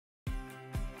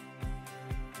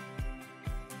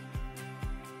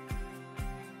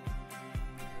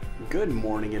Good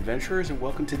morning, adventurers, and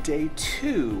welcome to day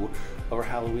 2 of our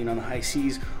Halloween on the High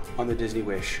Seas on the Disney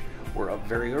Wish. We're up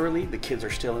very early. The kids are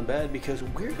still in bed because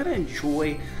we're going to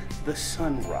enjoy the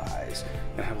sunrise.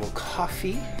 We're going to have a little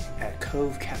coffee at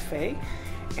Cove Cafe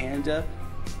and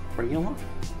bring you along.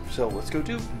 So let's go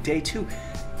do day 2,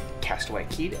 Castaway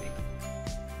Cay Day.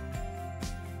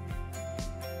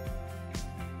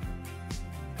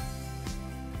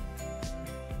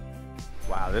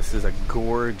 Wow, this is a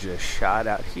gorgeous shot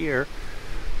out here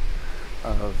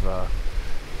of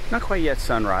not quite yet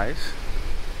sunrise,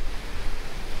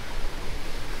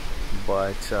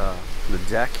 but the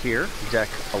deck here, deck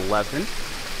 11,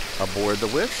 aboard the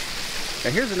Wish.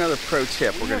 Now here's another pro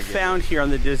tip we're going to found here on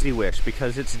the Disney Wish,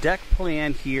 because its deck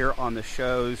plan here on the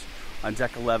shows on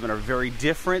deck 11 are very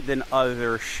different than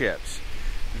other ships.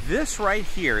 This right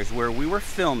here is where we were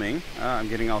filming. I'm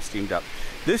getting all steamed up.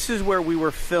 This is where we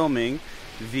were filming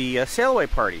the sail away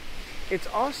party. It's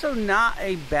also not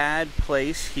a bad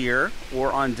place here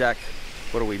or on deck.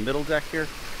 What are we, middle deck here?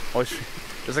 Oh,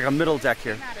 there's like a middle deck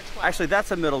here. Actually,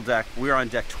 that's a middle deck. We're on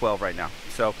deck 12 right now.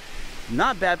 So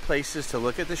not bad places to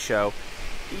look at the show.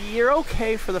 You're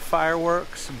okay for the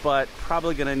fireworks, but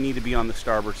probably gonna need to be on the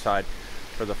starboard side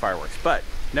for the fireworks. But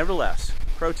nevertheless,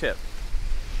 pro tip,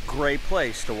 great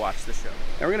place to watch the show.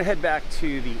 Now we're gonna head back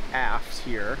to the aft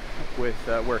here with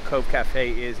where Cove Cafe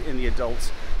is in the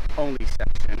adults only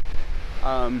section.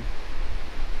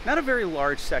 Not a very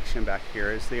large section back here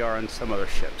as they are on some other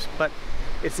ships, but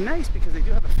it's nice because they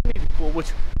do have a infinity pool,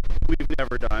 which we've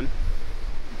never done.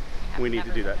 We need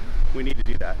to do that. We need to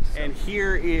do that. So. And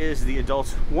here is the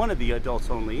adults, one of the adults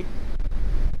only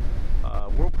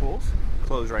whirlpools,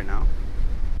 closed right now.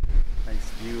 Nice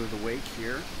view of the wake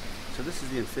here. So this is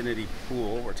the infinity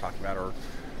pool we're talking about, or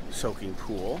soaking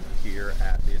pool here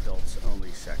at the adults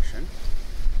only section.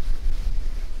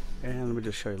 And let me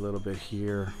just show you a little bit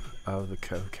here of the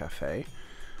Cove Cafe.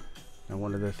 And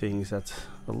one of the things that's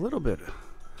a little bit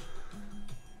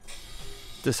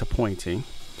disappointing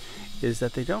is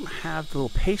that they don't have the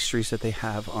little pastries that they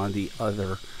have on the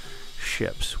other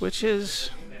ships, which is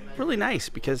really nice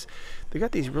because they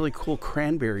got these really cool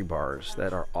cranberry bars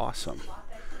that are awesome.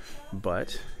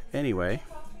 But anyway,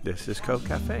 this is Cove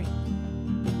Cafe.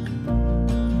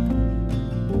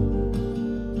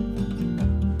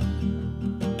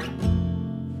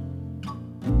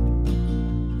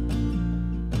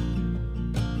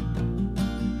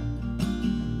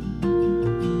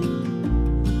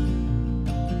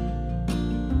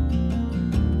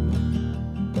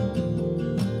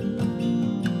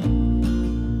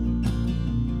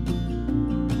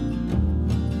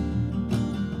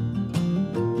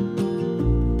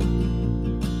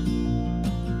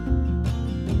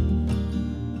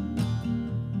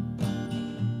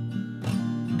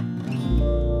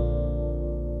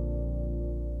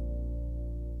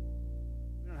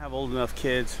 Old enough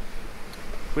kids,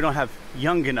 we don't have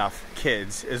young enough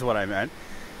kids is what I meant,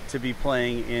 to be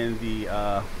playing in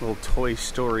the little Toy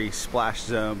Story splash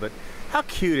zone. But how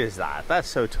cute is that? That's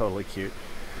so totally cute.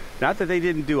 Not that they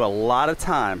didn't do a lot of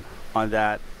time on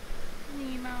that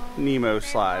Nemo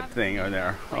slide thing on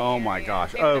there. Oh my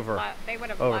gosh, they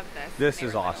would have loved this. This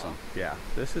is awesome. Yeah,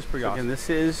 this is pretty awesome. And this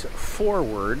is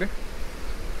forward,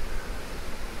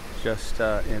 just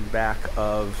in back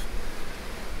of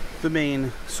the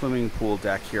main swimming pool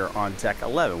deck here on deck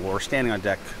 11. Well, we're standing on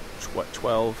deck, what,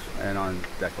 12, and on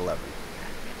deck 11.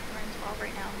 We're in 12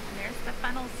 right now. And there's the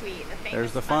funnel suite.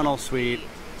 There's the funnel suite.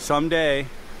 Someday.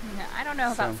 No, I don't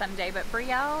know about someday, but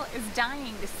Brielle is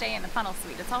dying to stay in the funnel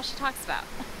suite. That's all she talks about.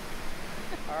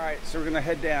 All right, so we're gonna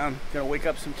head down. Gonna wake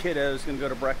up some kiddos. Gonna go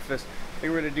to breakfast. I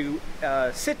think we're gonna do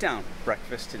sit-down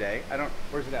breakfast today.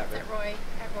 Where's it at? At Roy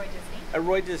Disney. At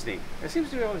Roy Disney. It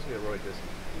seems to always be at Roy Disney.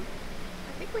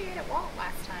 I think we ate at Walt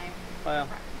last time. Well,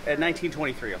 at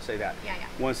 1923, I'll say that. Yeah.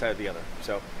 One side or the other.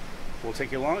 So we'll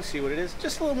take you along, see what it is.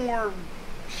 Just a little more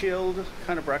chilled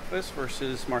kind of breakfast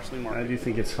versus Marceline Market. I do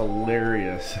think it's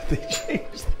hilarious that they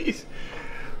changed these.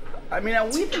 I mean,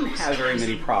 we didn't have very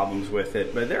many problems with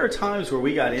it, but there are times where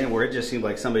we got in where it just seemed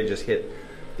like somebody just they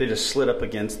just slid up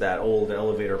against that old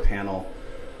elevator panel,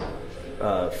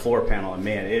 floor panel, and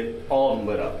man, it all of them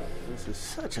lit up. This is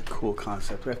such a cool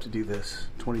concept. We have to do this.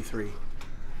 23.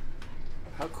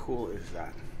 How cool is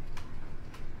that?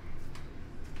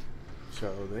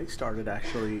 So they started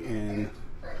actually in,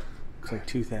 looks like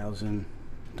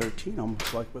 2013,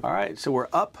 almost like. All right, so we're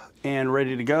up and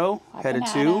ready to go. Headed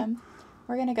to.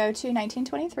 We're gonna go to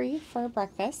 1923 for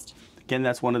breakfast. Again,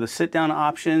 that's one of the sit-down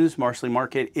options. Marceline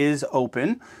Market is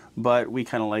open, but we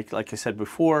kind of like I said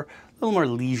before, a little more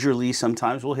leisurely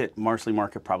sometimes. We'll hit Marceline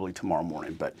Market probably tomorrow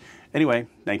morning. But anyway,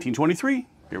 1923,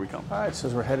 Here we come. All right, so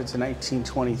as we're headed to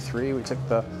 1923, we took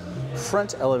the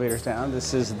front elevators down.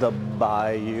 This is the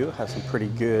Bayou. Has some pretty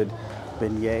good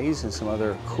beignets and some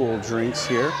other cool drinks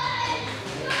here.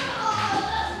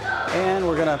 And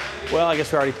we're gonna, well, I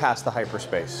guess we already passed the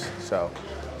hyperspace, so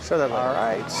show that later. All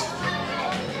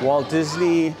right, Walt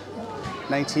Disney,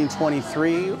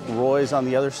 1923. Roy's on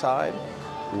the other side.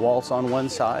 Walt's on one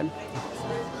side.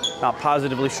 Not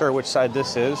positively sure which side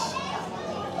this is.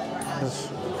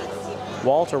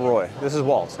 Walt or Roy? This is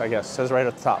Walt, I guess. It says right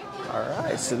at the top. All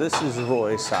right, so this is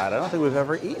Roy's side. I don't think we've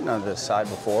ever eaten on this side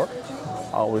before.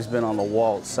 Always been on the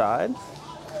Walt side.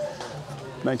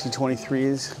 1923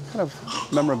 is kind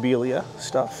of memorabilia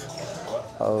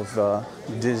stuff of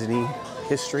Disney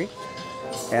history,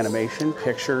 animation,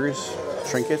 pictures,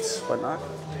 trinkets, whatnot.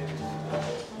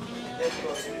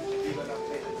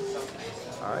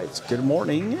 All right, good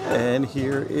morning, and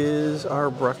here is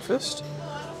our breakfast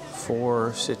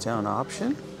for sit-down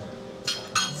option,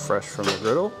 fresh from the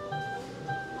griddle,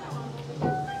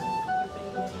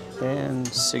 and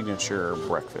signature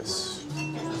breakfast.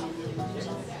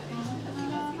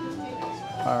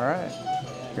 All right,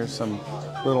 here's some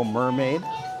Little Mermaid,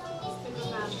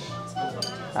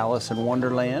 Alice in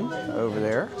Wonderland over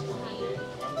there.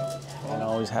 And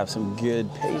always have some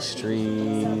good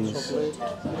pastries. A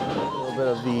little bit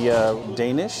of the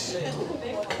Danish,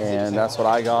 and that's what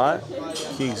I got.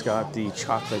 Keegs got the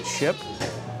chocolate chip.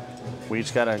 We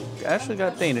each got actually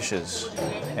got Danishes.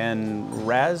 And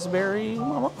raspberry,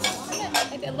 Mama?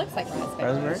 It looks like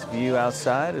raspberry. View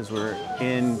outside as we're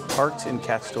parked in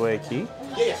Castaway Cay.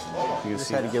 You just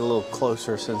had to get a little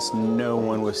closer since no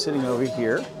one was sitting over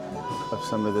here of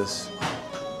some of this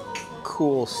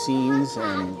cool scenes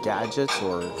and gadgets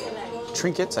or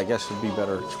trinkets, I guess would be a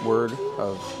better word,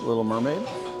 of Little Mermaid.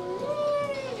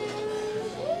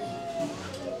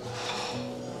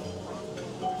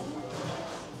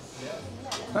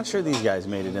 Not sure these guys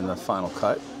made it in the final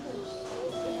cut.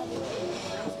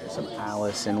 There's some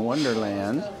Alice in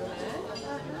Wonderland.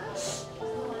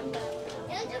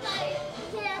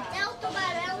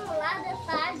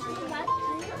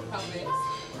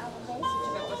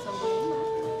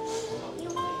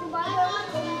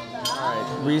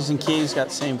 Breeze and Keys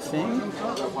got same thing.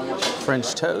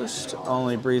 French toast.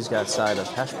 Only Breeze got side of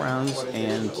hash browns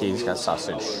and Keys got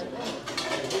sausage.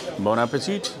 Bon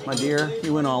appetit, my dear.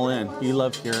 You went all in. You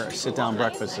love your sit-down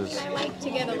breakfasts. I like to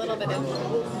get a little bit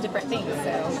of different things.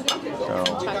 So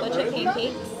chocolate chip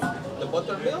pancakes.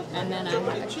 And then I have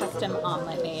a custom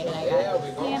omelet made, and I got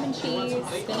ham and cheese,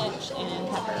 spinach, and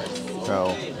peppers.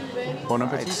 So, bon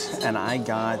appetit. And I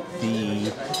got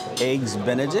the eggs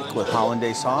Benedict with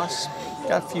hollandaise sauce.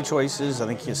 Got a few choices. I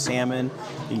think you get salmon,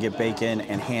 you can get bacon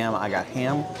and ham. I got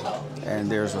ham, and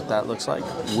there's what that looks like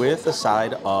with a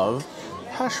side of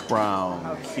hash brown.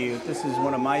 How cute. This is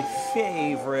one of my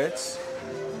favorites,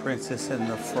 Princess and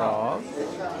the Frog.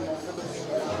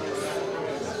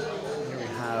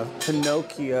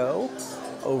 Pinocchio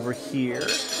over here.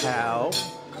 How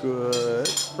good.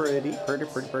 Pretty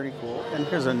cool. And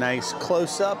here's a nice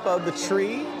close-up of the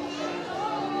tree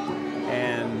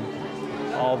and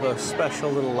all the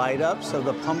special little light-ups of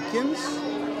the pumpkins.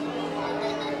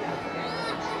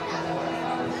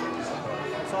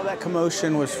 So all that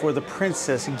commotion was for the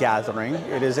Princess Gathering.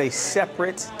 It is a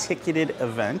separate ticketed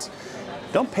event.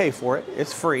 Don't pay for it.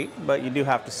 It's free, but you do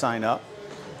have to sign up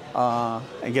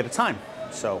and get a time.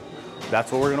 So that's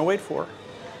what we're gonna wait for.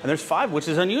 And there's 5, which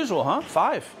is unusual, huh?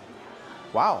 5.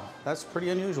 Wow, that's pretty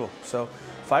unusual. So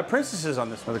 5 princesses on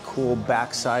this. Another cool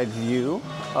backside view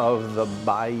of the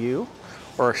Bayou,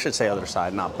 or I should say other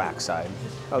side, not backside,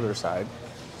 other side.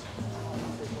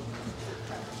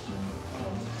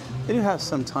 They do have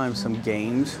sometimes some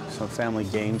games, some family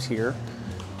games here,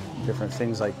 different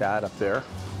things like that up there.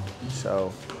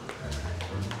 So,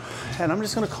 and I'm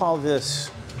just gonna call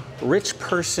this Rich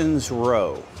Person's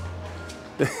Row.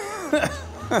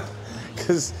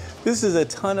 Because this is a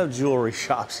ton of jewelry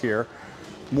shops here,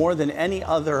 more than any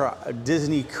other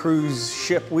Disney cruise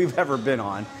ship we've ever been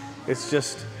on. It's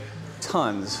just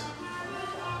tons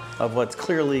of what's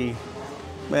clearly,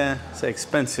 say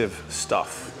expensive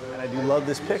stuff. And I do love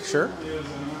this picture.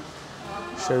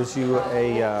 Shows you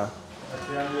a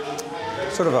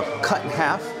sort of a cut in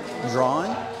half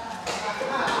drawing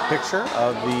picture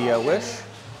of the wish.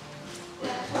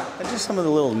 And just some of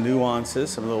the little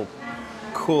nuances, some little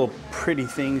cool, pretty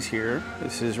things here.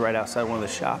 This is right outside one of the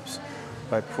shops,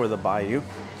 right before the Bayou.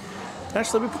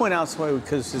 Actually, let me point out something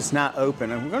because it's not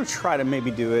open, and we're going to try to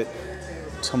maybe do it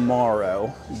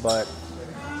tomorrow. But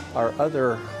our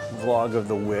other vlog of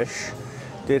the Wish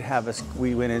did have us.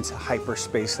 We went into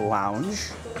Hyperspace Lounge.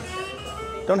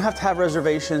 Don't have to have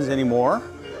reservations anymore.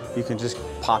 you can just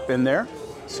pop in there.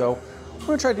 So we're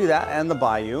gonna try to do that and the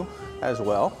bayou as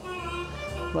well.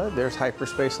 But there's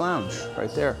Hyperspace Lounge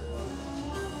right there.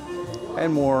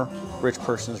 And more rich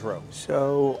person's row.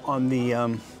 So on the,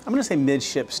 I'm gonna say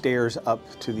midship stairs up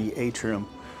to the atrium,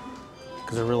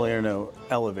 because there really are no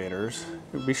elevators.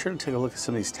 Be sure to take a look at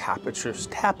some of these tapestries,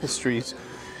 because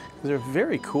they're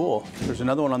very cool. There's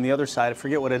another one on the other side, I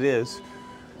forget what it is.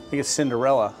 I think it's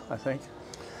Cinderella, I think.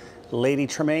 Lady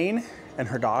Tremaine and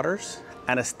her daughters,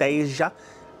 Anastasia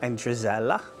and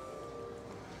Gisela.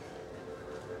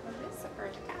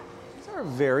 These are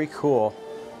very cool.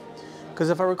 Because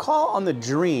if I recall on the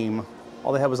Dream,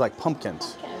 all they had was like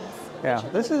pumpkins. Yeah,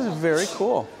 this is very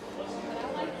cool.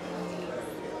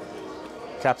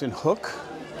 Captain Hook.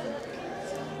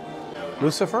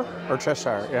 Lucifer or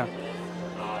Cheshire, yeah.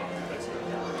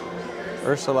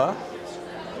 Ursula.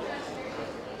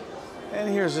 And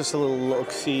here's just a little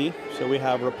look-see. So we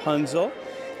have Rapunzel,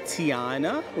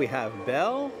 Tiana, we have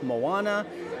Belle, Moana,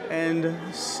 and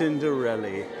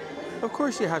Cinderella. Of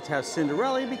course you have to have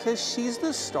Cinderella because she's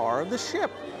the star of the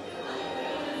ship.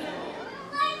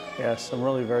 Yeah, some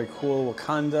really very cool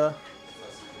Wakanda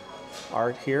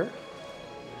art here.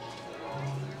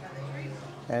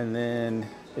 And then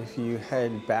if you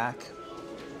head back,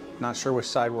 not sure which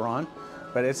side we're on,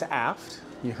 but it's aft,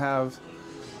 you have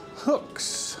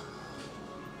Hooks,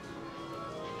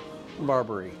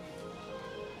 Barbary.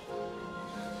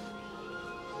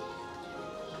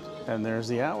 And there's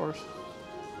the hours.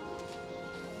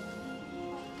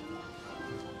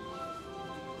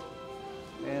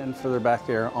 And further back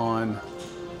there on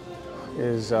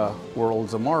is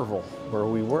Worlds of Marvel, where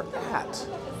we were at.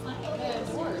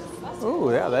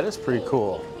 Oh, yeah, that is pretty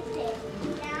cool.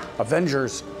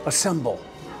 Avengers Assemble.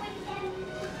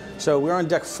 So we're on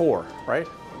deck 4, right?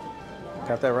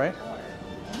 Got that right?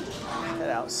 Head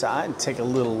outside and take a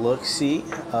little look-see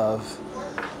of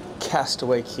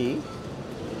Castaway Cay.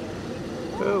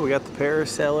 Oh, we got the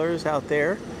parasailers out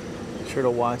there. Be sure to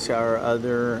watch our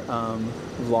other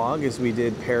vlog as we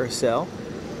did parasail.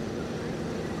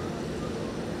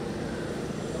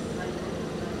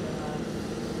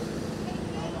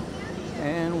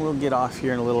 And we'll get off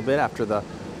here in a little bit after the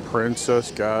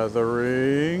Princess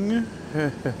Gathering.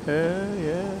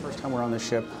 Yeah. First time we're on the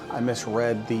ship, I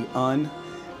misread the and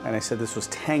I said this was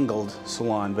Tangled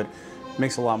Salon, but it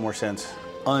makes a lot more sense.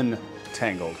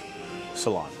 Untangled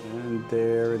Salon. And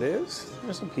there it is.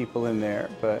 There's some people in there,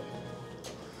 but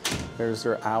there's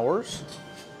their hours.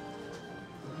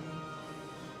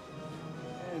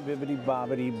 And Bibbidi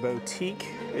Bobbidi Boutique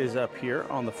is up here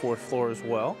on the 4th floor as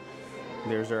well.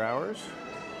 There's their hours.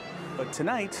 But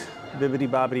tonight, Bibbidi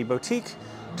Bobbidi Boutique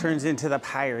turns into the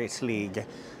Pirates League,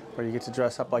 where you get to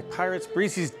dress up like pirates.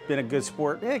 Breezy's been a good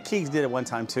sport. Yeah, Keegs did it one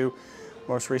time too,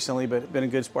 most recently, but been a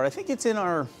good sport. I think it's in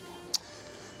our,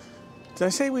 did I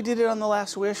say we did it on the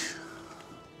last Wish?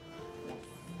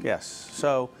 Yes.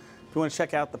 So if you want to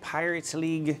check out the Pirates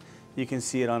League, you can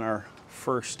see it on our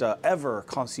first ever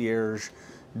concierge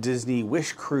Disney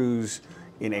Wish cruise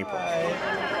in April.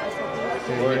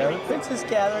 Here we go. Princess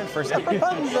Gathering. First up,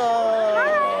 Rapunzel.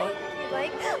 Hi.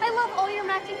 I love all your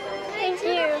matching clothes today. Thank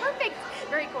you. Perfect.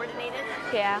 Very coordinated.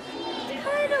 Yeah.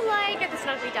 Kind of like at the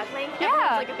Snuggly Duckling. Yeah.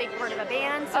 Everyone's like a big part of a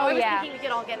band. So I was thinking we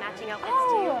could all get matching outfits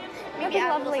too. Maybe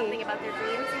add a little something about their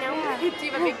dreams, you know? Yeah. Do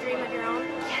you have a big dream of your own?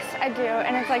 Yes, I do,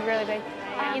 and it's like really big.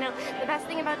 You know, the best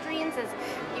thing about dreams is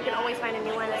you can always find a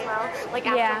new one as well. Like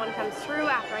after one comes through,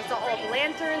 after I saw all the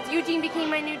lanterns, Eugene became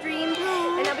my new dream.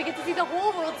 And now we get to see the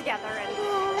whole world together. And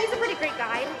he's a pretty great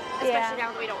guide, especially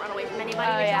now that we don't run away from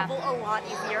anybody. We travel a lot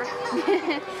easier. Maybe we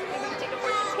can take a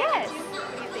break. Yes.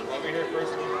 What do you think? Over here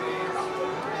first,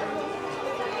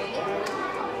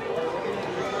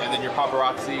 and then your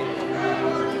paparazzi.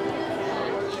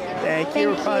 Thank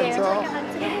you, Rapunzel.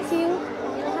 Thank you.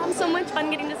 So much fun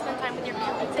getting to spend time with your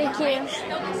family. Thank you.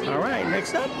 All right,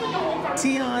 next up,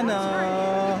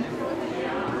 Tiana.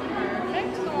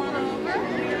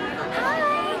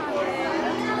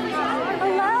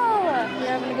 Hello. You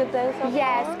having a good day so far?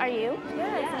 Yes, are you?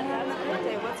 Yes, that's a good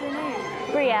day. What's your name?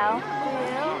 Brielle.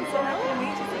 Brielle. I'm so happy to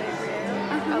meet you today,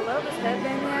 Brielle. I love this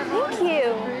headband you have on. Thank you.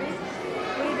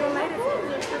 What are you doing later?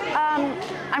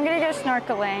 I'm gonna go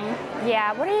snorkeling.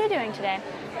 Yeah, what are you doing today?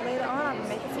 Later on, I'll be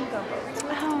making some gumbo.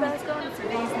 Oh. Let's go into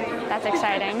Disney. That's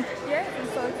exciting. Yes, I'm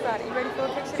so excited. You ready for a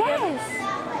picture? Yes.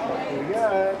 Here we go.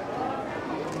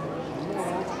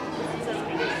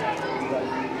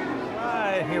 All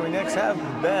right, here we next have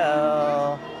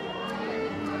Belle.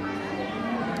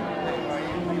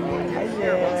 Hi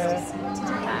there.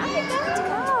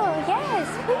 Oh, yes,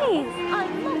 please. I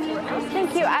love your outfit. Thank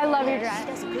Thank you. I love your dress. She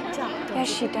does a good job. Yes,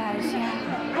 she does.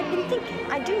 Yeah. I've been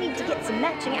thinking, I do need to get some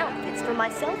matching outfits for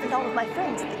myself and all of my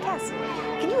friends at the castle.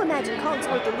 Can you imagine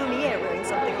Cogsworth or Lumiere wearing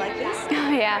something like this?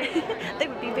 Oh, yeah. They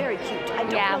would be very cute. I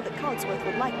don't know that Cogsworth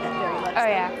would like that very much. Oh,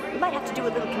 yeah. We might have to do a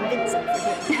little convincing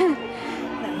for him.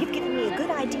 Well, you've given me a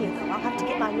good idea, though. I'll have to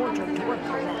get my wardrobe to work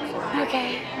on that for you.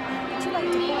 Okay. Would you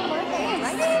like to hold my hand,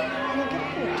 right? We'll get a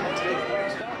portrait.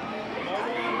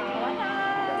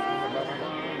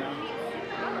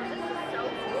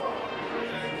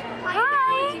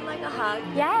 Hi. Would you like a hug?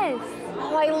 Yes.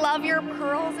 Oh, I love your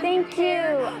pearls. Thank you.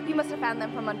 You must have found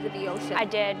them from under the ocean. I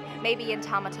did. Maybe in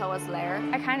Tamatoa's lair.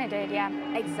 I kind of did, yeah.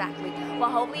 Exactly. Well,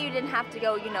 hopefully you didn't have to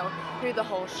go, through the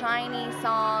whole Shiny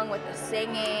song with the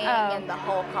singing and the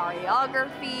whole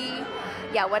choreography.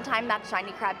 Yeah, one time that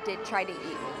shiny crab did try to eat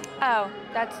me. Oh,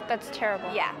 that's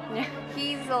terrible. Yeah.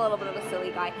 He's a little bit of a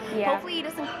silly guy. Yeah. Hopefully he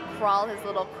doesn't crawl his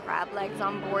little crab legs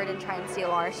on board and try and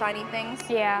steal our shiny things.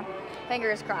 Yeah.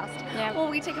 Fingers crossed. Yeah. Will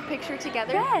we take a picture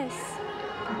together? Yes.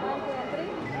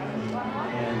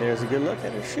 And there's a good look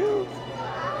at her shoe.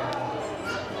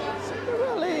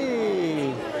 Cinderella.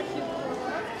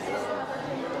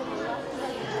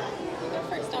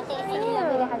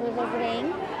 Lovely to have you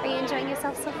visiting. Are you enjoying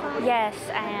yourself so far? Yes,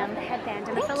 I am. The headband.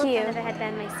 I'm a Thank fellow you. fan of a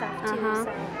headband myself too,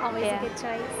 so always a good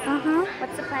choice.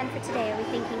 What's the plan for today? Are we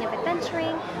thinking of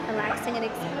adventuring, relaxing and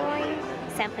exploring,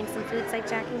 sampling some foods like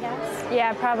Jack and Gus?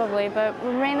 Yeah, probably, but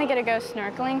we're mainly going to go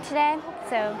snorkeling today,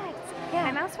 so... Yeah.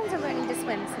 My mouse friends are learning to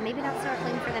swim, so maybe not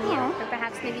snorkeling for them yet, but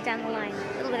perhaps maybe down the line.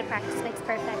 A little bit of practice makes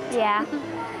perfect. Yeah. Lovely.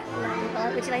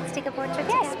 Well, would you like to take a board trip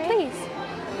Yes, together? please.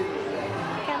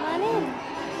 Come on in.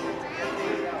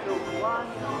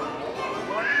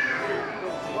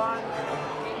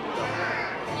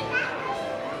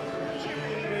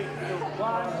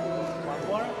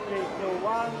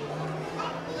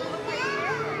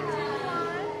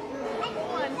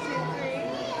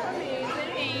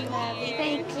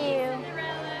 Thank you.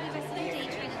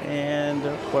 And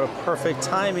what a perfect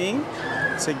timing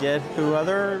to get who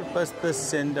other was the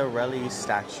Cinderella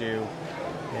statue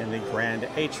in the grand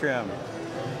atrium.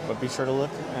 But be sure to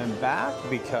look and back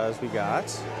because we got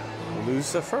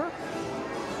Lucifer,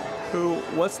 who,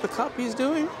 what's the cup he's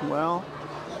doing? Well,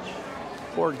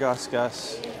 poor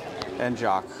Gus and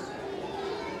Jock.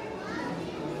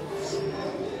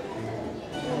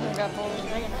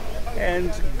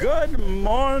 And good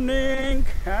morning,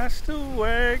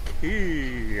 Castaway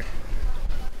Cay.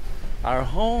 Our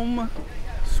home,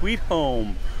 sweet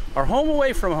home. Our home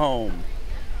away from home.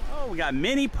 Oh, we got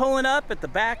Minnie pulling up at the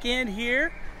back end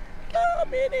here. Oh,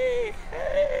 Minnie,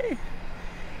 hey.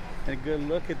 And a good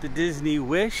look at the Disney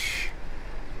Wish.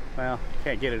 Well,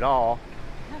 can't get it all.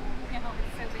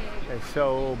 It's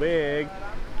so big.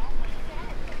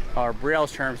 Our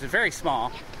Braille's terms is very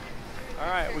small. All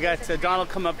right, we got Donald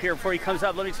come up here. Before he comes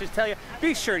up, let me just tell you,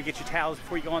 be sure to get your towels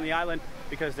before you go on the island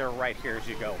because they're right here as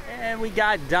you go. And we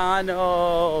got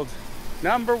Donald,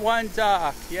 #1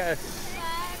 dock, yes.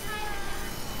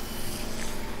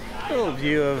 Little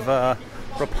view of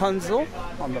Rapunzel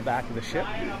on the back of the ship.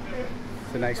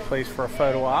 It's a nice place for a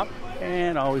photo op.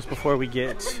 And always before we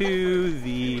get to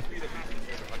the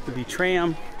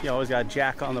tram, you always got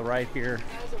Jack on the right here,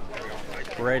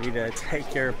 ready to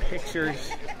take your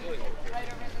pictures.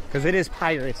 Because it is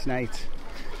Pirates Night.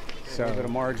 So go to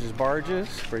Marge's Barges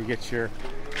where you get your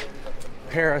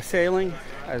parasailing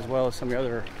as well as some of the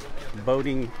other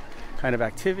boating kind of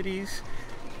activities.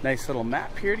 Nice little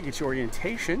map here to get your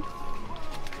orientation.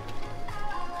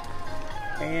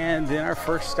 And then our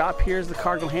first stop here is the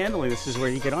cargo handling. This is where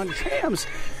you get on your trams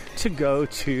to go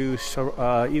to,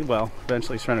 well,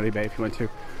 eventually Serenity Bay if you want to,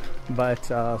 but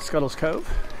Scuttle's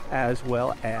Cove as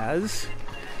well as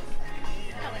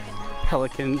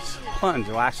Pelican's Plunge.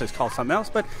 Well, actually it's called something else,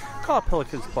 but call it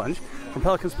Pelican's Plunge. From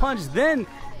Pelican's Plunge, then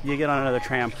you get on another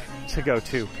tram to go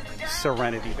to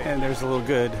Serenity Bay. And there's a little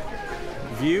good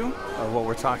view of what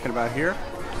we're talking about here.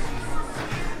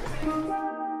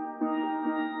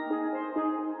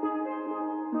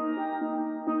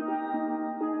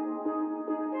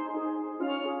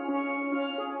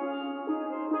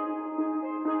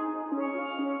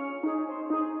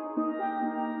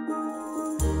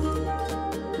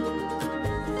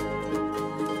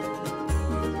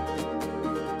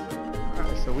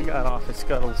 So we got off at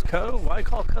Scuttle's Cove. Why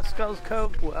call it Scuttle's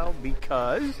Cove? Well,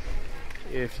 because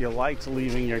if you liked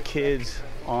leaving your kids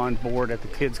on board at the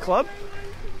kids club,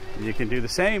 you can do the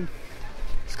same.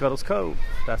 Scuttle's Cove.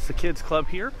 That's the kids club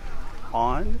here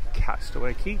on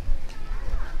Castaway Cay.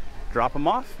 Drop them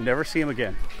off, never see them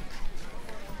again.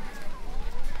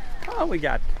 Oh, we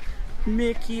got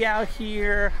Mickey out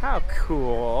here. How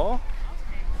cool.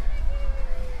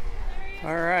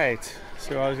 All right,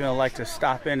 so I was gonna like to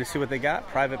stop in to see what they got.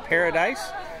 Private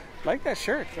Paradise. Like that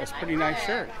shirt. That's a pretty nice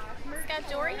shirt. It's got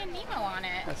Dory and Nemo on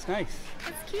it. That's nice.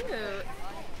 It's cute.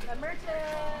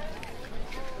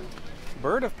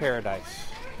 Bird of Paradise.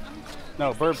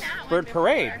 No, Bird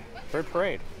Parade. Bird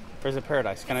Parade. Or is it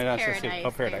Paradise? Can I not see?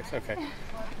 Oh, Paradise. Okay.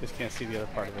 Just can't see the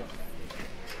other part of it.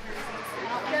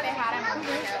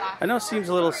 I know it seems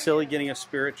a little silly getting a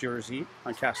Spirit jersey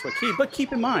on Castaway Cay, but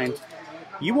keep in mind,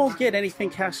 you won't get anything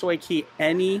Castaway Cay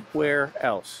anywhere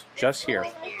else, just here.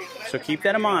 So keep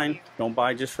that in mind. Don't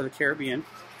buy just for the Caribbean.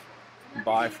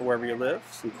 Buy for wherever you live.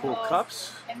 Some cool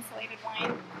cups. Insulated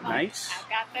wine. Nice. I've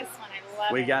got this one. I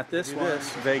love it. We got this one.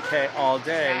 Vacay all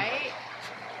day. Right?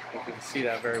 You can see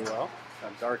that very well. It's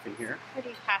not dark in here.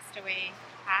 Pretty Castaway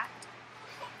hat.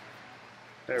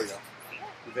 There we go.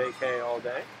 Vacay all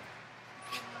day.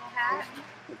 Hat.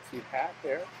 The cute hat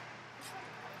there.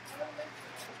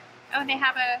 Oh, they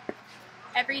have a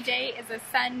every day is a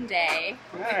Sunday.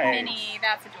 Nice. With Minnie.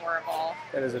 That's adorable.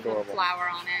 That is adorable. With a flower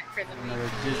on it for the Another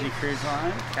week. Disney Cruise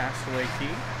Line, Castaway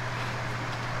Cay.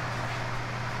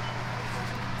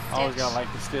 Always gotta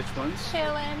like the Stitch ones.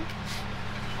 Chillin'.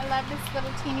 I love this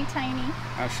little teeny tiny.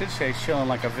 I should say chilling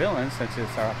like a villain since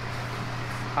it's our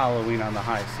Halloween on the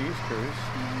High Seas cruise.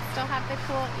 And still have the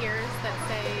cool ears that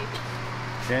say.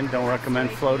 Jen, don't recommend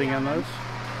floating on those.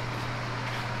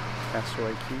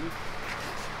 Castaway Cay.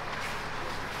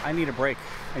 I need a break.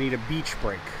 I need a beach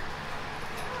break.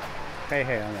 Hey,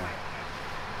 on that.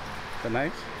 Is that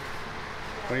nice?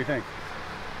 What do you think?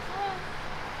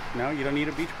 No, you don't need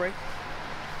a beach break?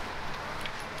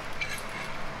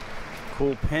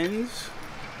 Cool pins.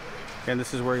 And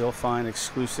this is where you'll find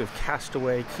exclusive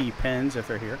Castaway Cay pins if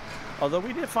they're here. Although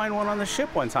we did find one on the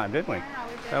ship one time, didn't we? Yeah,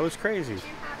 we did. That was crazy. Do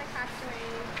you have a Castaway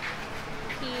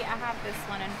Cay? I have this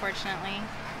one, unfortunately.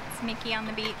 It's Mickey on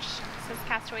the beach. It says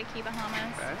Castaway Cay,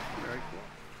 Bahamas. Okay, very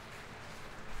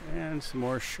cool. And some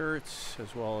more shirts,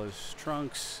 as well as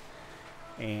trunks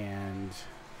and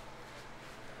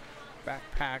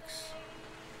backpacks,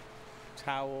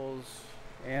 towels.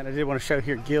 And I did want to show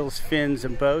here Gill's Fins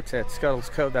and Boats at Scuttle's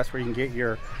Cove. That's where you can get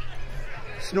your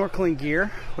snorkeling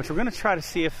gear, which we're going to try to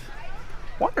see if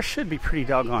water should be pretty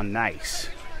doggone nice,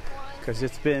 because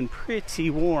it's been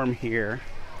pretty warm here.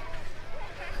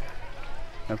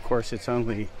 And of course, it's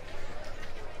only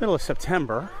middle of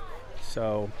September,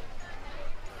 so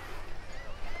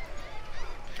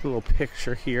a little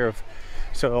picture here of,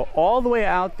 so all the way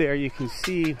out there you can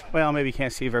see, well, maybe you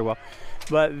can't see very well,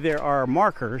 but there are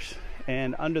markers,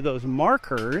 and under those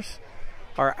markers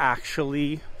are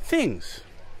actually things,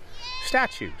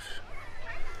 statues.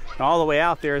 And all the way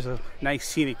out there is a nice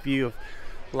scenic view of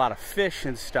a lot of fish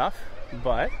and stuff,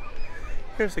 but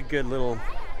here's a good little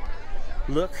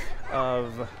look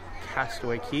of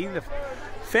Castaway Cay. The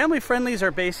family friendlies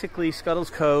are basically Scuttle's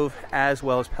Cove as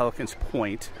well as Pelican's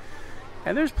Point.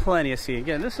 And there's plenty of seating.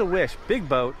 Again, this is a Wish, big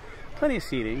boat, plenty of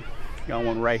seating. Got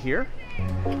one right here.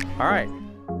 All right.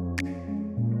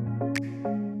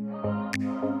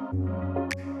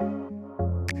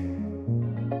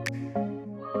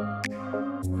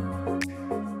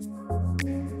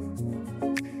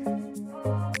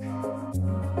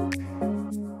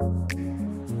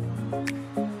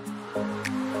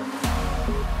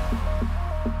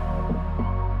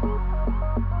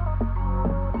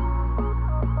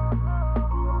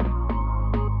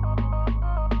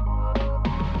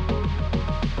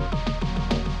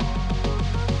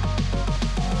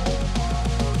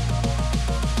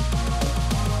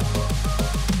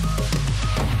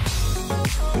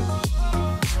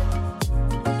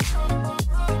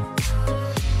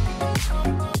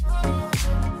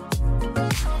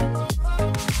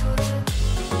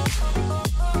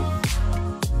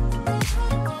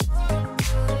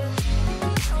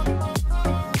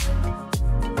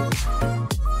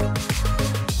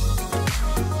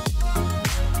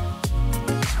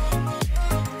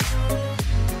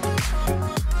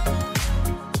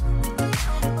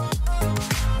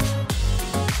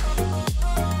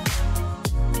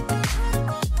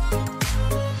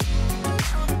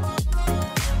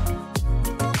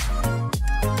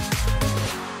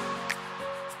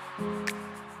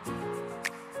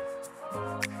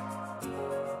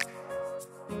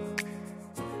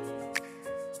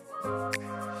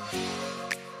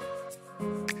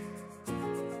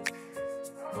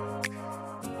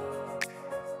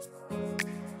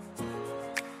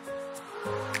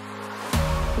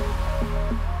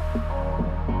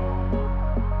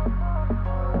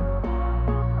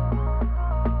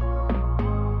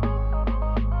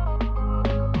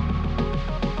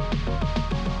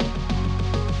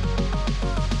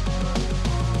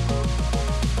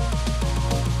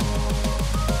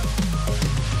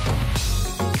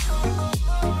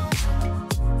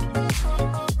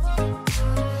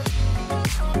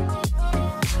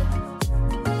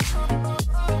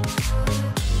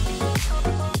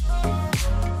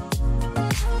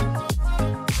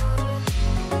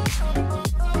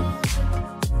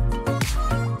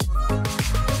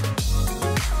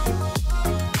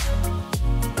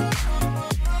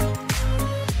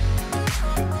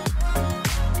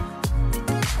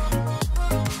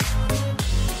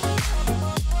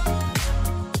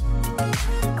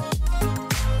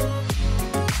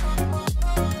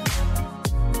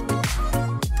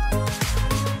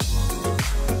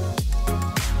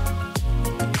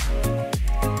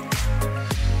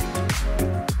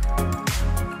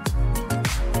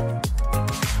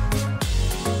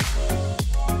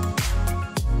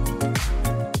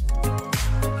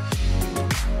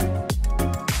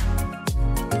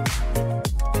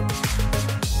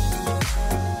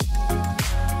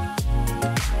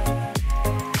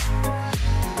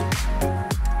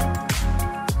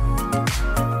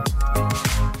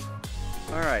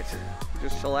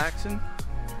 chillaxing.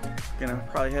 Gonna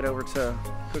probably head over to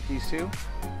Cookies too.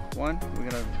 We're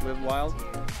gonna live wild.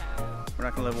 We're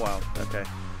not gonna live wild. Okay.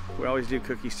 We always do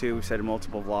Cookies too. We've said in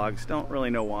multiple vlogs. Don't really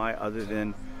know why, other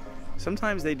than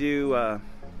sometimes they do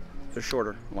the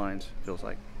shorter lines, feels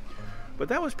like. But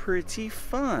that was pretty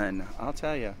fun, I'll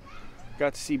tell you.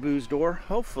 Got to see Boo's door.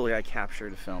 Hopefully I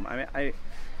captured the film. I mean,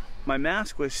 my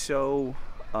mask was so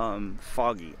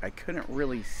foggy. I couldn't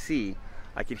really see.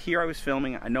 I could hear I was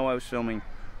filming. I know I was filming,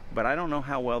 but I don't know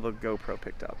how well the GoPro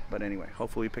picked up. But anyway,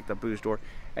 hopefully we picked up Boo's door.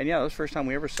 And yeah, that was the first time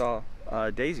we ever saw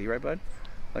Daisy, right, bud?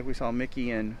 Like we saw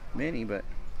Mickey and Minnie, but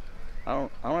I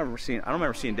don't remember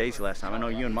seeing Daisy last time. I know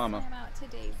you and Mama.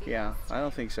 Yeah, I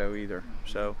don't think so either.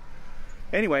 So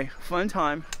anyway, fun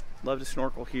time. Love to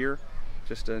snorkel here.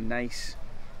 Just a nice,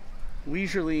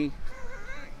 leisurely,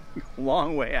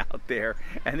 long way out there.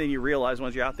 And then you realize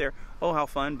once you're out there, oh, how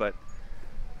fun, but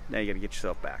now you got to get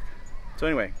yourself back. So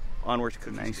anyway, onward to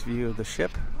Cookies. Nice view of the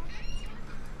ship.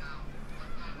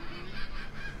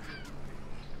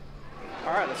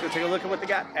 All right, let's go take a look at what they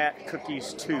got at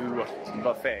Cookies 2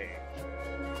 Buffet.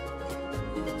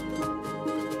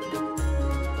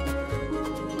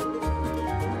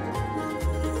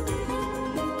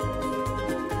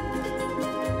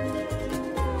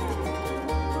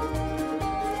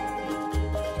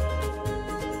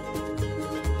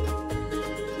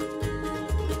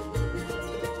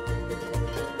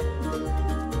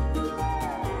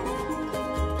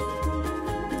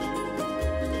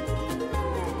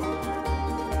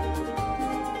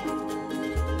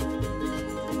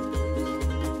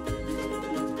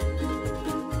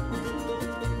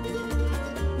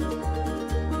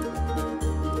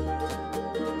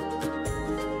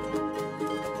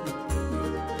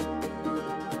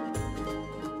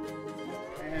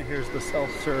 Here's the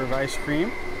self-serve ice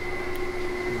cream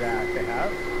that they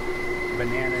have.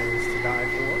 Banana is to die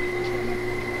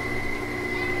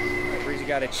for. Breezy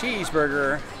got a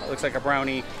cheeseburger. It looks like a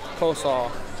brownie,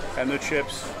 coleslaw, and the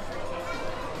chips.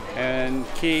 And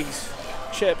Keeg's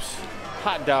chips,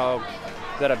 hot dog.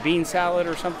 Is that a bean salad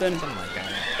or something? Something like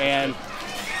that. And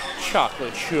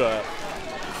chocolate chip.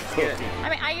 I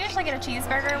mean, I usually get a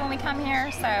cheeseburger when we come here,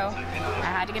 so I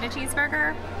had to get a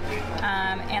cheeseburger.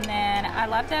 And then I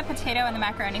love the potato and the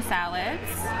macaroni salads.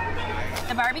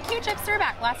 The barbecue chips are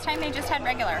back. Last time they just had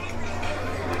regular.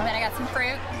 And then I got some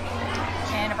fruit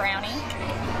and a brownie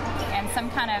and some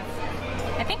kind of,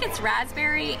 I think it's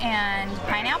raspberry and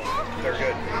pineapple. They're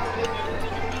good.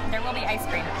 There will be ice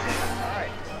cream. All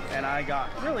right, and I got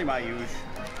really my usual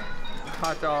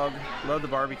hot dog. Love the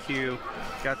barbecue.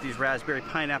 Got these raspberry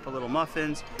pineapple little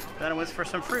muffins. Then I went for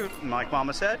some fruit. And like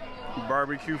Mama said,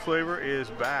 barbecue flavor is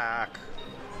back.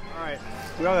 All right,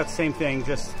 we all got the same thing,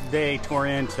 just they tore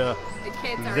into The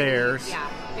kids are theirs. Yeah,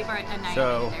 they've already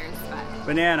So, theirs, but.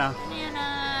 Banana.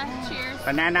 Banana. Cheers.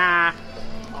 Banana.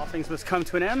 All things must come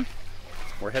to an end.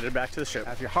 We're headed back to the ship.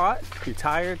 If you're hot, you're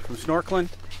tired from snorkeling,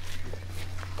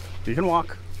 you can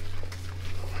walk.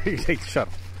 You can take the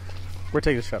shuttle. We're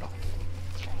taking the shuttle.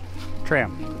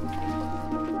 Tram.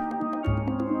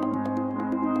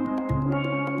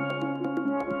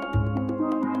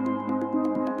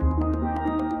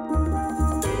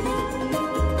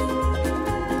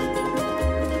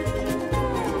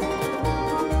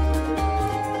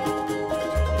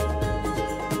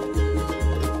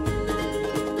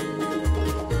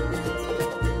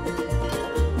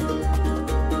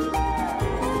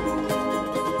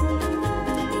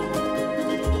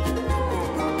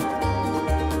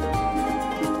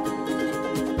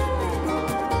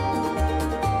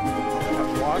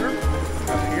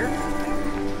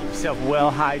 Yourself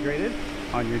well hydrated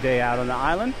on your day out on the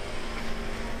island.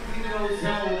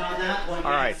 All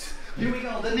right,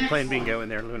 playing bingo in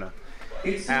there, Luna.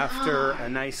 After a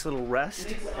nice little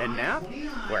rest and nap,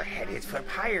 we're headed for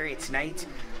Pirates Night.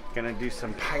 Gonna do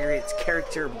some Pirates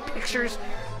character pictures,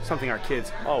 something our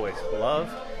kids always love.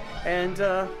 And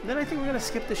then I think we're gonna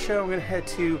skip the show. We're gonna head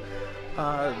to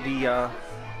the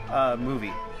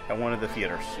movie at one of the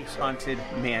theaters, Haunted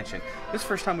Mansion. This is the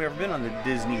first time we've ever been on the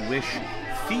Disney Wish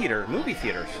Theater, movie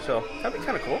theaters, so that'd be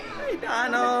kind of cool. Hey,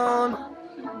 Donald!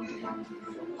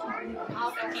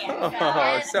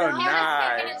 Oh, so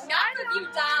nice.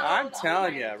 I'm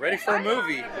telling you, ready for a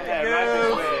movie.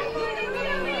 Yeah,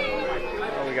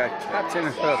 oh, we got Captain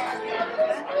Hook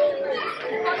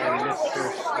and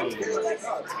Mr. Smee.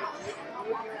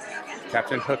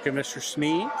 Captain Hook and Mr.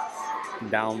 Smee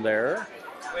down there.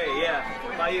 Wait, yeah.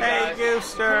 Bye, you guys. Hey,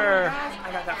 Gooster.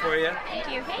 I got that for you. Thank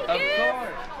you. Hey, Of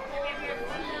course.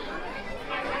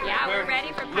 Yeah, we're ready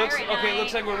for pirate night. Okay,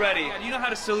 looks like we're ready. You know how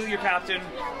to salute your captain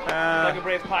like a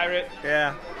brave pirate?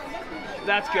 Yeah.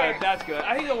 That's good. That's good.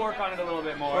 I think they'll work on it a little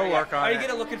bit more. We'll work on Are it. you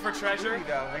gonna looking for treasure? There you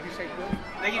go. They can shake booty.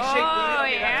 They can shake booty.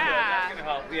 Okay, yeah. That's gonna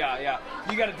help. Yeah, yeah.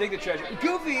 You gotta dig the treasure.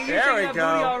 Goofy, you're There shaking we that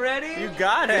go. booty already? You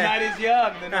got it. The night is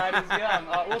young. The night is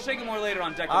young. We'll shake it more later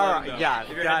on deck 11. All right, though. yeah, If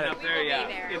you're got heading it. up there, yeah.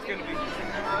 It's gonna be.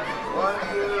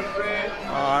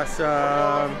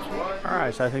 Awesome. All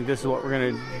right, so I think this is what we're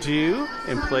gonna do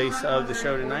in place of the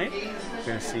show tonight. We're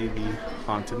gonna see the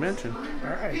Haunted Mansion.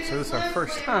 All right, so this is our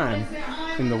first time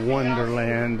in the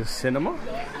Wonderland Cinema.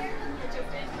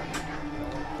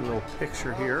 A little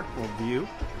picture here, a little view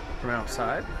from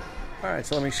outside. All right,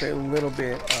 so let me show you a little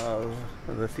bit of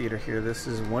the theater here. This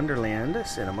is Wonderland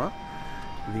Cinema.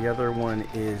 The other one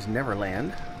is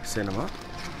Neverland Cinema.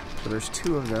 So there's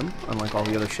two of them, unlike all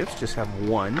the other ships, just have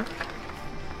one.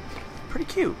 Pretty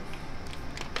cute.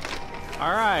 All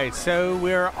right, so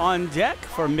we're on deck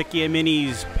for Mickey and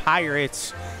Minnie's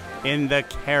Pirates in the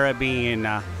Caribbean.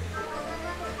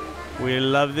 We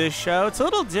love this show. It's a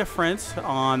little different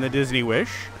on the Disney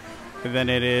Wish than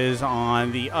it is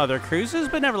on the other cruises,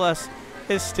 but nevertheless,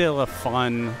 it's still a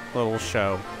fun little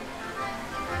show.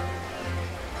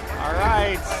 All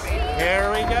right,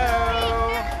 here we go.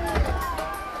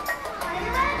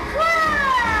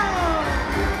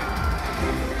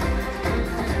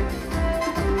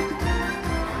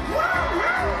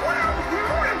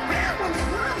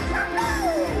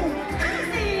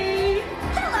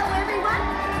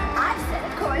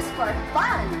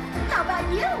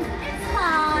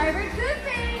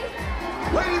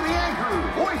 Lay the anchor,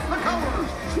 hoist the colors,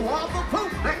 swab the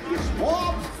poop deck, you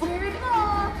swabs. Here we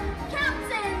go.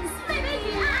 Captains,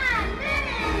 Mickey and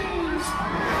Minnie.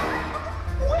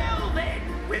 Well then,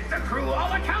 with the crew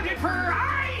all accounted for,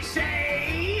 I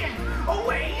say,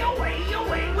 away, away,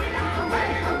 away, we love,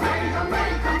 away, away, away,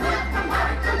 come left and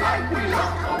right to right, we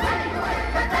love, away, away,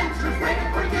 adventures wait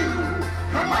for you.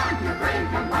 Come on, you brave,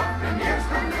 come up, and here's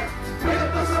the lift,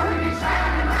 with the sunny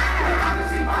shine, we're on to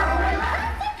see far away land.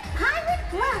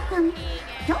 Welcome.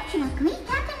 Don't you agree,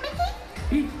 Captain Mickey?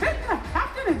 He did, the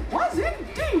captain, it was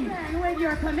indeed. And with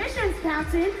your permissions,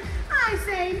 Captain, I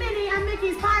say Minnie and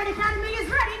Mickey's Pirate Academy is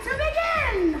ready to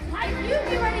begin. Might you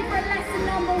be ready for lesson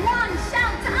number 1?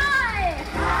 Shout aye!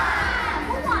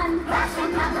 Number 1.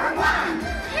 Lesson number 1.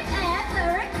 If ever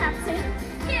a captain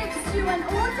gives you an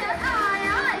order,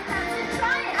 aye, Captain,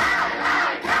 try it.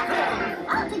 Aye, Captain.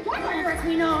 Altogether, It's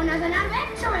be known as an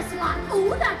adventurous lot. ooh,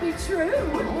 that be true.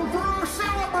 Over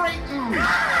celebrating.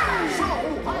 So,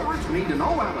 pirates need to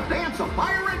know how to dance a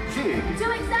pirate jig.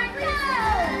 Do exactly so.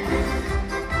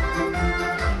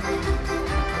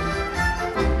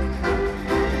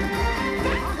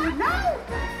 And now,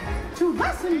 to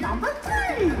lesson number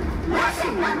 3.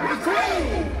 Lesson number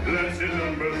 3. Lesson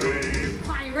number 3.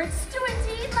 Pirates do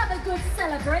indeed love a good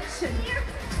celebration. You're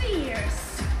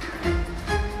fierce.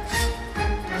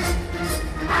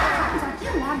 If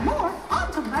you want more,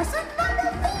 on to lesson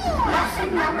number 4.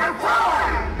 Lesson number 4.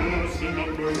 Lesson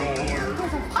number 4.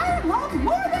 Does a pirate love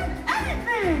more than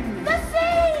anything? The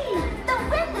sea! The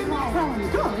wind and Well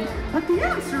and good, but the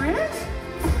answer is...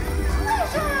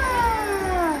 treasure!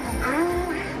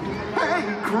 Hey,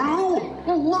 crew,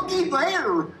 looky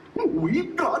there.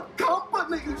 We've got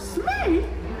company. Smee?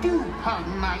 Do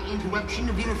pardon my interruption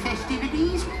of your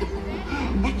festivities,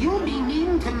 but you'll be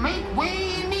needing to make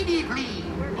way immediately.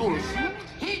 Or shoot,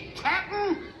 hit,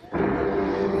 Captain.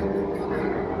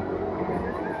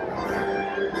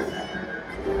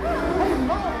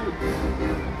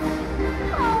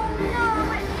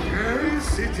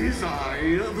 Yes, it is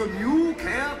I, the new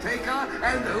caretaker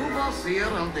and overseer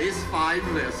of this fine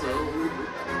vessel.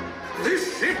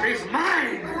 This ship is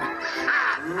mine.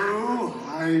 Oh,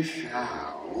 I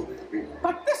shall.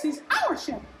 But this is our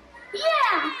ship.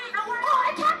 Yeah!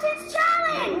 Our captain's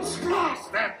challenge!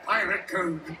 Blast that pirate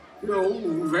code. No,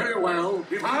 very well.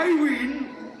 If I win,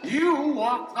 you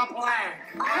walk the plank.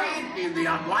 And in the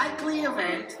unlikely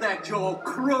event that your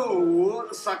crew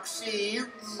succeeds...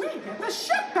 We get the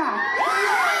ship back.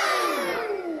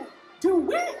 Do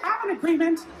we have an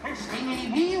agreement? First thing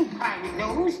any real pirate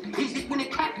knows is that when a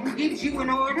captain gives you an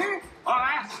order or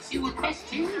asks you a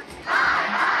question...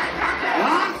 Aye,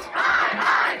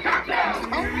 Captain!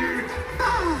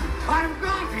 I've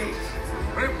got it!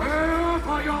 Prepare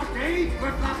for your date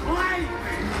with the plank!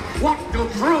 What do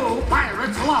true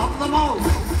pirates love the most?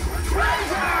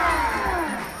 Treasure!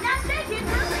 Now shake it,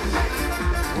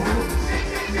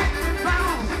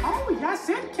 Oh, yes,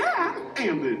 it can.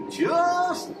 And it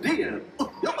just did.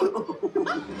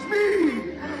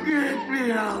 Speed! Get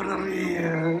me out of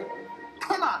here!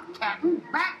 Come on, Captain,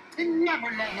 back to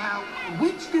Neverland. Now,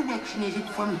 which direction is it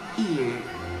from here?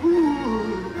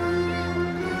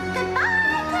 Goodbye,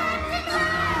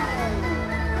 Captain!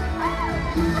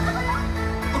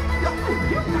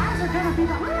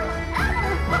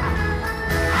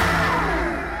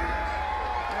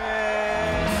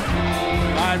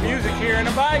 Live music here in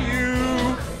the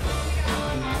bayou.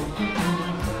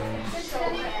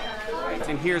 Right,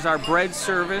 and here's our bread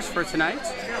service for tonight,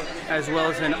 as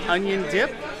well as an onion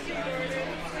dip.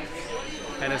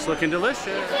 And it's looking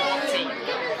delicious.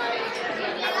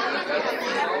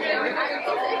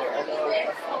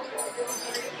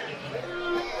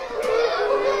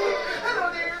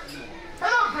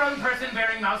 Hello, grown person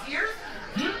bearing mouse ears.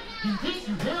 In case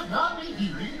you have not been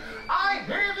hearing, I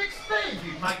have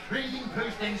expanded my trading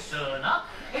post and son up,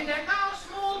 and am now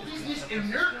small business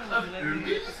owner of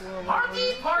Urban's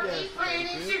Party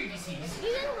Planning Services.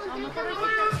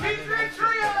 Pizza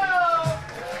Trio!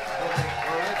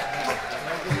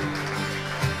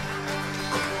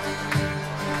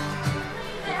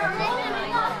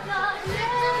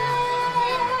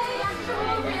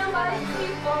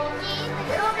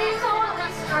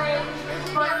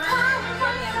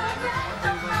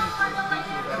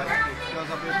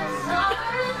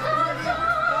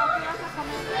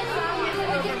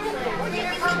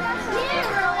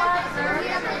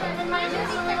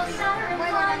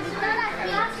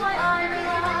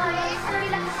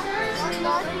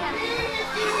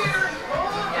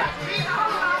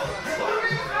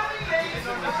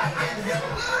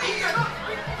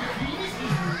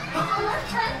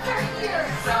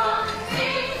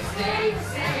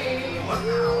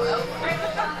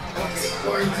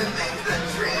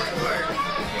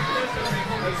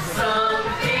 Some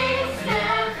things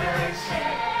never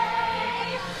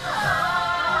change.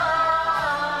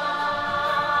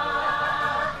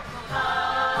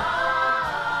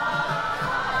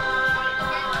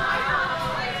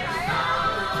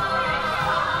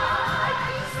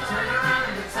 Turn around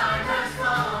and the time has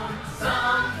flown.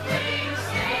 Some things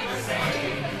stay the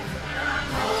same.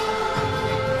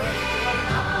 Holding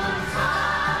on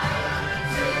tight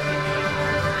to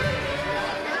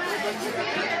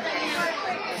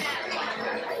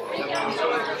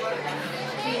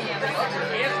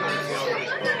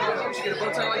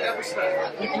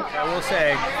I will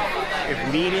say, if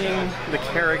meeting the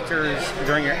characters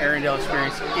during your Arendelle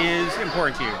experience is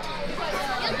important to you,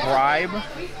 bribe,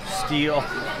 steal,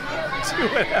 do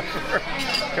whatever.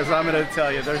 Because I'm going to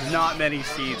tell you, there's not many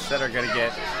seats that are going to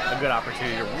get a good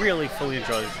opportunity to really fully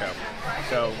enjoy the show.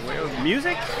 So,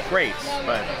 music, great,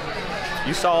 but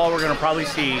you saw all we're going to probably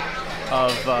see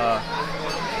of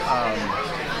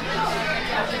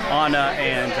Anna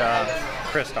and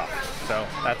Kristoff. So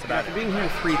that's about it. Being here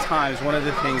 3 times, one of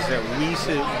the things that we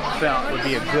felt would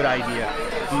be a good idea,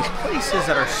 these places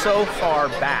that are so far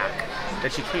back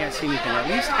that you can't see anything, at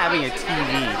least having a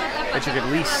TV that you could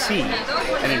at least see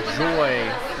and enjoy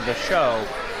the show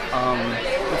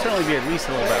would certainly be at least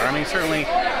a little better. I mean, certainly,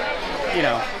 you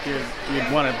know,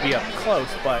 you'd want to be up close,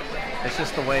 but it's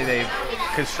just the way they've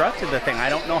constructed the thing. I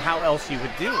don't know how else you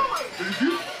would do it.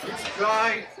 It's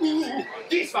dry. Ooh,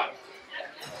 this one.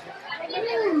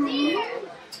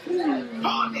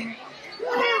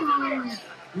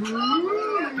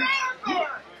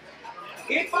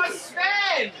 It's my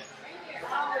Sven!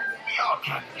 Y'all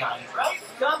kind of got it, right?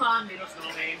 Come on, middle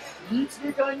school name. Need to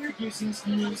work on your guessing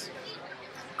skills.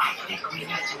 I think we need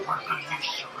to work on your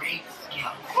charade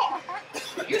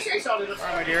skills. You say so, little. All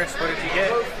right, my dearest, what did you get?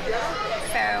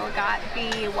 So we got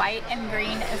the white and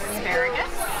green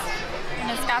asparagus. And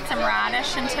it's got some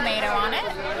radish and tomato on it.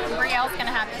 Brielle's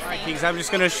gonna have the same. Kings, I'm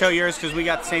just gonna show yours because we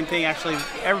got the same thing. Actually,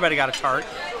 everybody got a tart.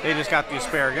 They just got the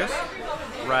asparagus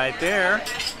right there.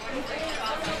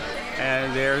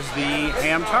 And there's the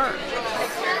ham tart.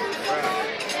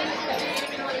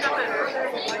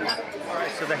 All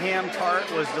right, so the ham tart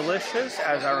was delicious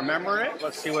as I remember it.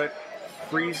 Let's see what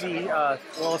Breezy, well,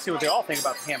 let's see what they all think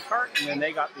about the ham tart, and then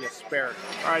they got the asparagus.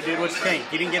 All right, dude, what you think?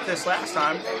 You didn't get this last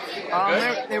time.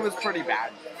 It was pretty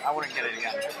bad. I wouldn't get it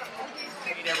again.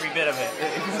 Ate every bit of it.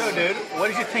 So, dude, what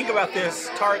did you think about this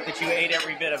tart that you ate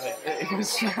every bit of it? It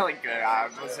was really good. I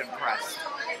was impressed.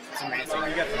 It's amazing.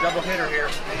 You got the double hitter here.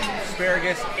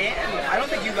 Asparagus, and I don't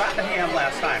think you got the ham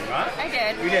last time, right? I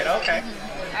did. You did, okay.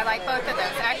 I like both of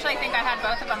those. Actually, I think I had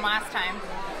both of them last time.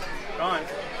 Gone.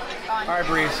 All right,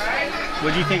 Breeze.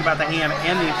 What did you think about the ham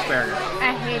and the asparagus?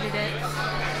 I hated it.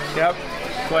 Yep.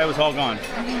 Boy, it was all gone.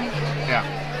 Yeah.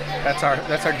 That's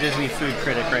our Disney food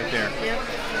critic right there. Yep.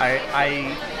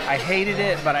 I hated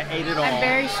it, but I ate it all. I'm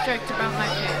very strict about my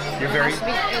food. You're very. It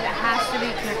has to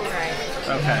be cooked right.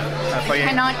 Okay. That's why you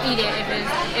cannot eat it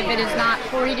if it is not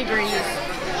 40 degrees.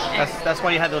 That's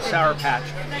why you had those Sour Patch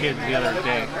Kids the other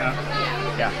day.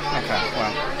 Yeah. Okay.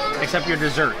 Well, except your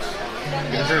desserts.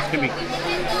 Your desserts can be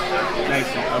nice.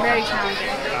 Okay. Very challenging.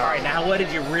 All right. Now, what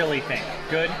did you really think?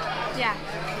 Good. Yeah.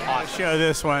 I'll show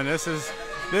this one. This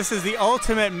is the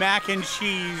ultimate mac and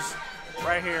cheese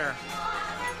right here.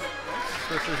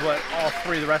 This is what all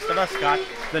three of the rest of us got,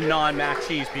 the non-mac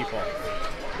cheese people.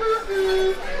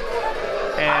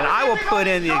 And I will put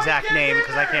in the exact name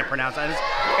because I can't pronounce it. It's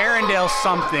Arendelle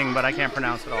something, but I can't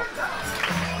pronounce it all.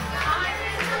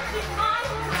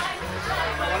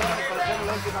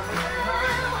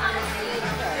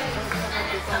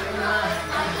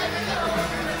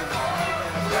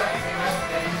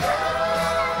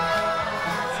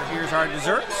 So here's our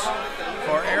desserts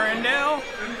for Arendelle.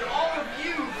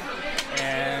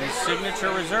 And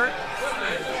signature dessert.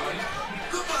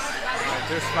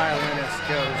 This violinist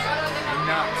goes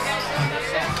nuts on this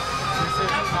song. This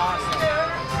is awesome.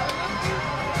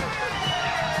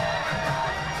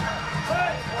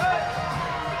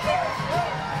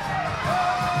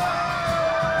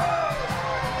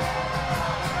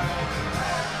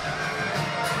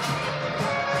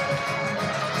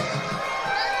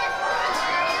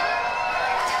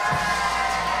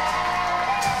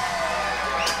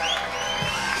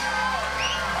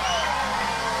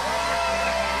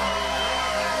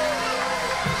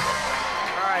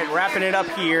 Wrapping it up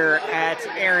here at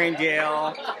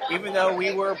Arendelle, even though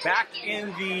we were back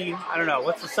in the, I don't know,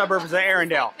 what's the suburbs of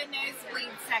Arendelle? The nosebleed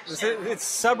section. It's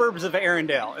suburbs of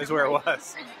Arendelle is where it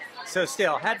was. So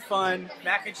still, had fun,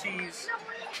 mac and cheese.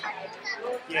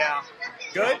 Yeah,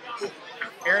 good.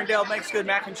 Arendelle makes good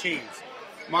mac and cheese.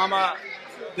 Mama,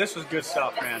 this was good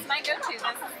stuff, man. This is my go-to. This is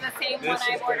the same one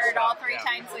I've ordered all 3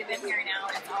 times we've been here now.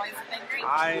 It's always been great.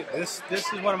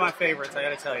 This is one of my favorites, I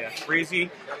gotta tell you. Breezy.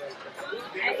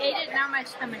 I ate it, now my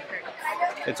stomach hurts.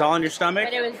 It's all in your stomach?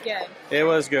 But it was good. It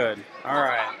was good. All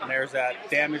right, and there's that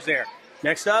damage there.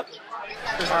 Next up.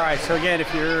 All right, so again,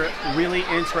 if you're really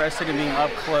interested in being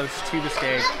up close to the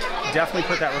stage, definitely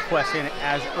put that request in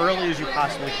as early as you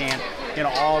possibly can. You know,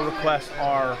 all requests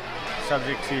are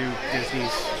subject to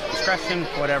Disney's discretion,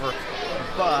 whatever.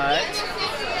 But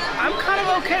I'm kind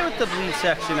of okay with the bleed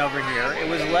section over here. It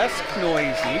was less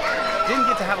noisy. Didn't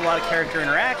get to have a lot of character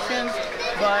interactions,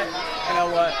 but you know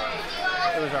what?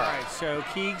 It was all right. So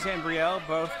Keegs and Brielle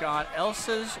both got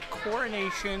Elsa's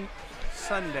Coronation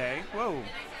Sundae. Whoa.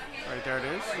 Right there it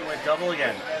is. You went double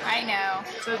again. I know.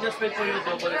 So just wait for you to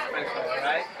double it special,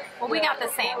 right? Well, we got the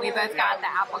same. We both got the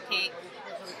apple cake.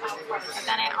 But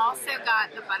then I also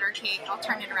got the butter cake. I'll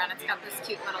turn it around. It's got this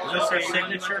cute little... Is this our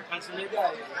signature?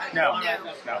 No. All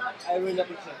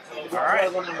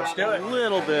right, let's do it. A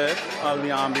little bit of the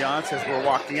ambiance as we're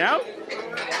walking out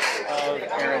of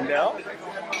Arendelle.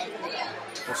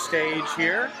 The stage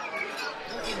here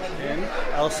in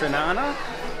Elsa and Anna.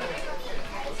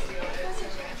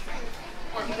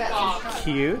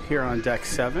 Cute here on deck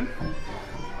 7.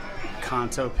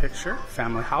 Kanto picture,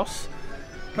 family house.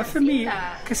 But for me,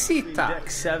 Casita. Deck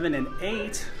 7 and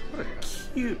 8. What a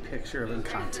cute picture of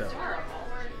Encanto.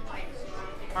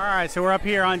 All right, so we're up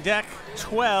here on deck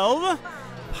 12.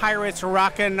 Pirates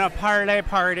rockin' a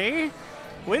party.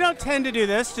 We don't tend to do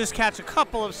this, just catch a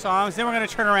couple of songs, then we're gonna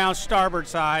turn around starboard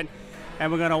side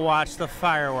and we're gonna watch the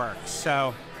fireworks.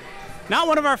 So, not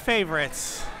one of our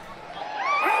favorites.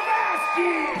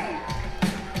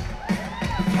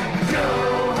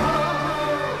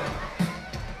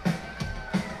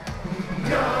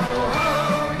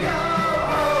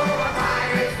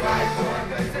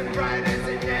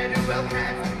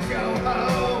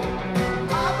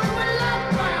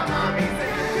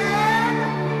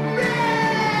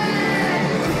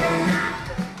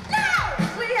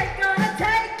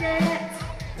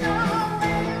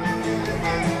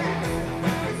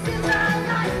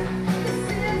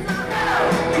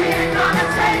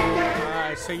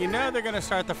 So you know they're going to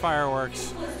start the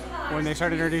fireworks when they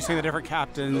start introducing the different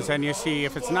captains, and you see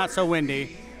if it's not so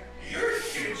windy.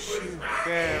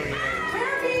 There we go.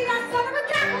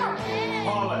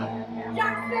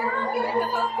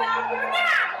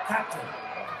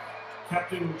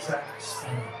 Captain Jack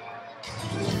Sparrow.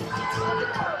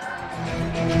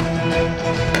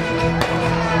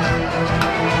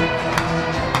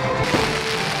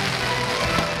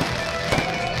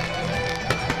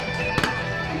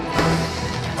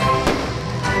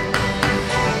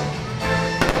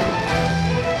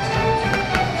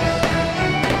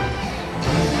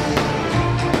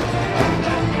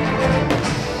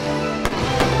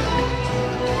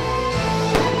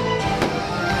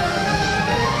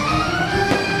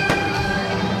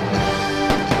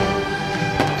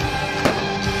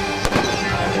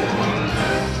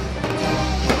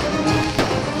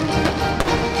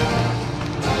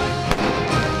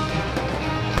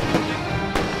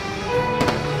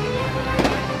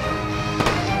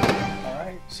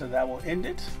 So that will end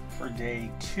it for day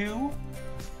 2,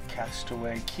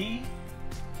 Castaway Cay.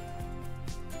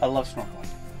 I love snorkeling.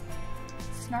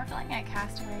 Snorkeling at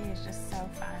Castaway is just so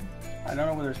fun. I don't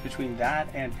know whether it's between that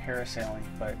and parasailing,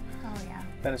 but oh yeah,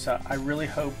 that is. I really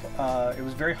hope. It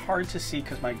was very hard to see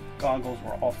because my goggles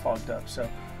were all fogged up. So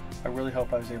I really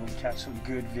hope I was able to catch some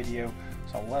good video.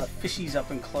 Saw a lot of fishies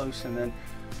up and close, and then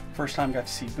first time got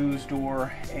to see Boo's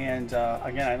door. And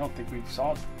again, I don't think we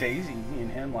saw Daisy, me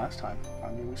and him, last time. I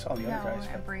mean, we saw the other guys.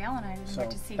 No, Brielle and I didn't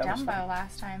get to see Dumbo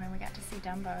last time, and we got to see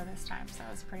Dumbo this time, so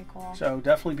it was pretty cool. So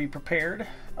definitely be prepared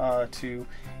to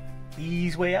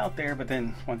ease way out there, but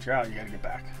then once you're out, you got to get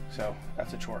back. So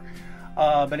that's a chore.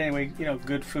 But anyway, you know,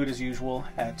 good food as usual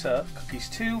at Cookies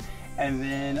 2. And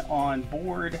then on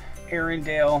board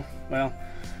Arendelle, well,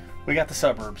 we got the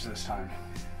suburbs this time.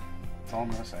 That's all I'm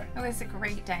going to say. It was a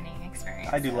great dining experience.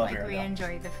 I do love Arendelle. We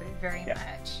enjoyed the food very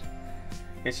much.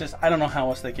 It's just, I don't know how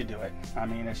else they could do it. I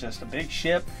mean, it's just a big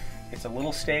ship. It's a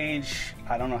little stage.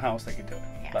 I don't know how else they could do it.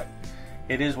 Yeah. But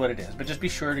it is what it is. But just be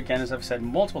sure to, again, as I've said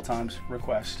multiple times,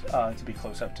 request to be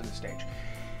close up to the stage.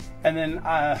 And then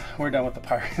we're done with the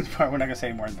pirates part. We're not going to say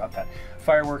any more about that.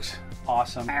 Fireworks,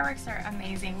 awesome. Fireworks are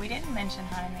amazing. We didn't mention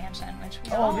Haunted Mansion, which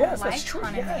we all liked. That's true.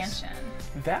 Haunted Mansion.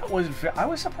 That was, I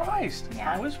was surprised.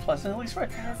 Yeah. I was pleasantly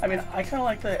surprised. I mean, I kind of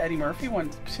like the Eddie Murphy one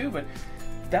too, but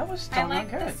that was I like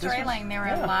the storyline. There were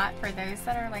a lot, for those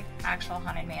that are like actual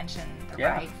Haunted Mansion, the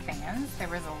ride fans, there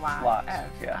was a lot of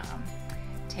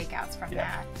takeouts from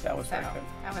that. That was very good.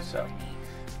 That was really neat.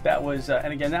 That was,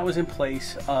 and again, that was in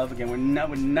place of, again,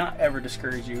 would not ever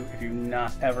discourage you if you've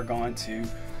not ever gone to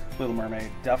Little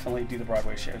Mermaid. Definitely do the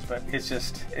Broadway shows, but it's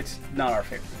just, it's not our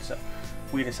favorite. So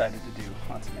we decided to do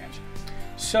Haunted Mansion.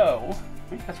 So I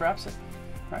think that wraps it,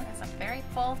 right? It was a very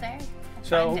full day.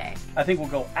 So day. I think we'll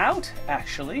go out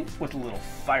actually with a little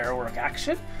firework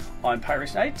action on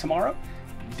Pirates Night tomorrow,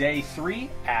 day 3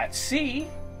 at sea.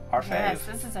 Our yes, fave.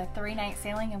 This is a 3-night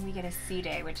sailing, and we get a sea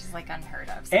day, which is like unheard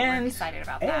of. So we're excited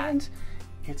about that. And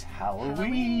it's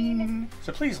Halloween.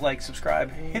 So please like,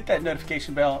 subscribe, hit that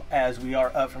notification bell as we are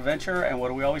up for venture. And what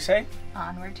do we always say?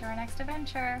 Onward to our next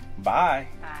adventure. Bye.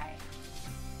 Bye.